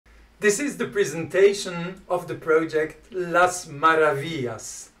This is the presentation of the project Las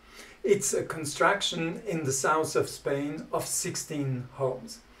Maravillas. It's a construction in the south of Spain of 16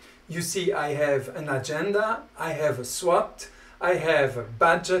 homes. You see, I have an agenda, I have a SWOT, I have a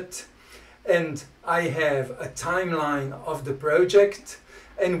budget, and I have a timeline of the project,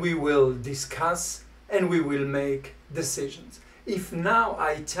 and we will discuss and we will make decisions. If now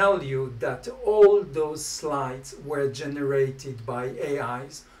I tell you that all those slides were generated by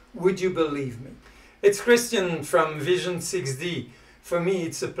AIs, would you believe me? It's Christian from Vision 6D. For me,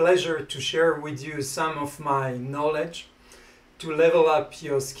 it's a pleasure to share with you some of my knowledge, to level up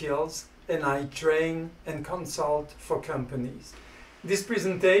your skills, and I train and consult for companies. This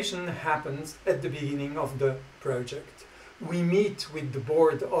presentation happens at the beginning of the project. We meet with the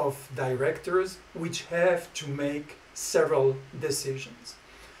board of directors, which have to make several decisions.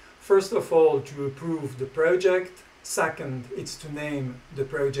 First of all, to approve the project. Second, it's to name the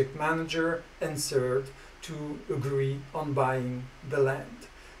project manager. And third, to agree on buying the land.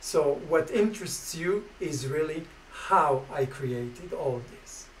 So what interests you is really how I created all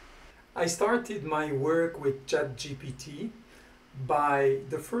this. I started my work with ChatGPT by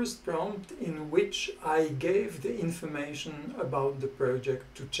the first prompt in which I gave the information about the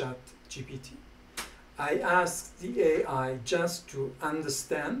project to ChatGPT. I asked the AI just to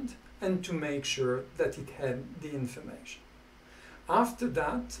understand and to make sure that it had the information. After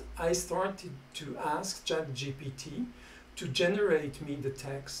that, I started to ask ChatGPT to generate me the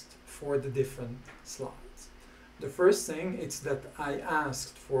text for the different slides. The first thing is that I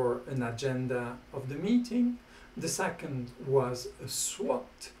asked for an agenda of the meeting. The second was a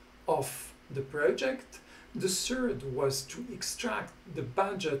SWOT of the project. The third was to extract the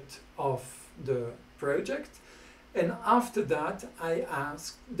budget of the project. And after that, I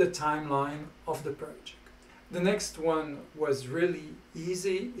asked the timeline of the project. The next one was really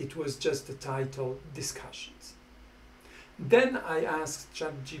easy. It was just the title, Discussions. Then I asked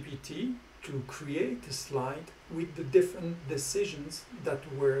ChatGPT to create a slide with the different decisions that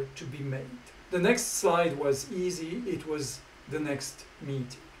were to be made. The next slide was easy. It was the next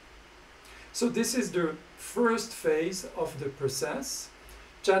meeting. So this is the first phase of the process.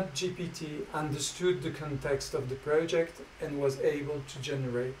 ChatGPT understood the context of the project and was able to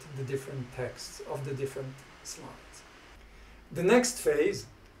generate the different texts of the different slides. The next phase,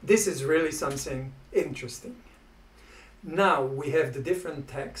 this is really something interesting. Now we have the different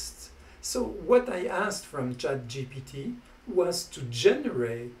texts. So what I asked from ChatGPT was to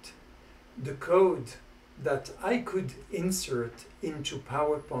generate the code that I could insert into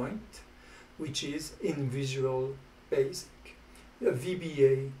PowerPoint, which is in Visual Basic. A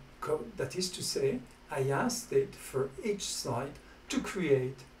VBA code. That is to say, I asked it for each slide to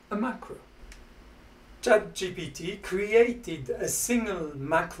create a macro. ChatGPT created a single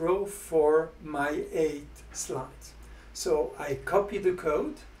macro for my 8 slides. So I copy the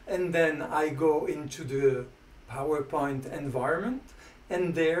code and then I go into the PowerPoint environment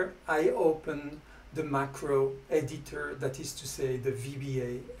and there I open the macro editor, that is to say the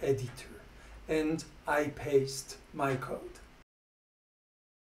VBA editor, and I paste my code.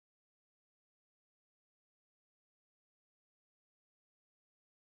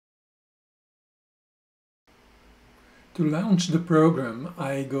 To launch the program,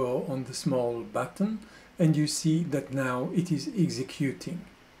 I go on the small button and you see that now it is executing.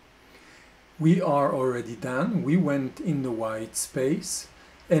 We are already done. We went in the white space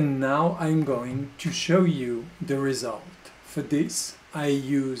and now I'm going to show you the result. For this, I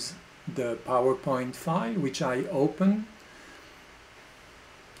use the PowerPoint file which I open.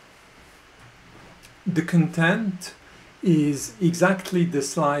 The content is exactly the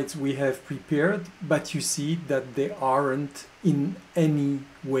slides we have prepared, but you see that they aren't in any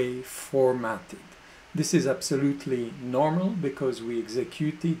way formatted. This is absolutely normal because we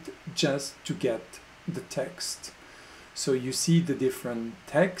executed just to get the text. So you see the different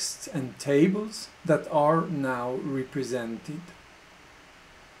texts and tables that are now represented.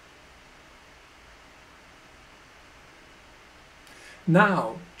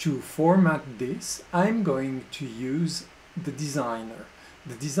 Now, to format this, I'm going to use the designer.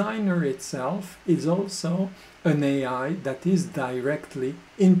 The designer itself is also an AI that is directly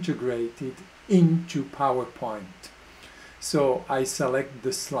integrated into PowerPoint. So I select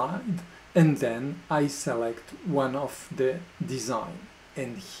the slide and then I select one of the design.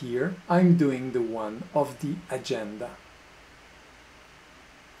 And here I'm doing the one of the agenda.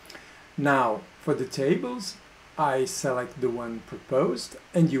 Now, for the tables, I select the one proposed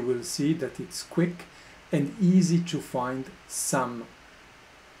and you will see that it's quick and easy to find some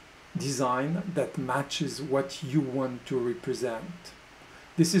design that matches what you want to represent.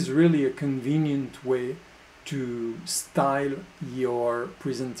 This is really a convenient way to style your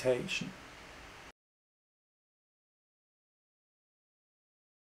presentation.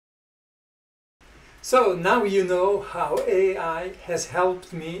 So now you know how AI has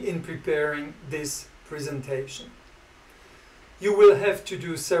helped me in preparing this presentation. You will have to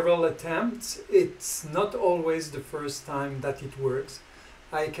do several attempts. It's not always the first time that it works.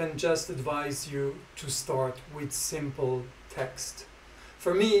 I can just advise you to start with simple text.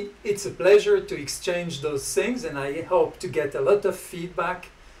 For me, it's a pleasure to exchange those things, and I hope to get a lot of feedback.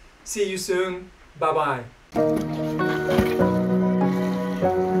 See you soon. Bye-bye.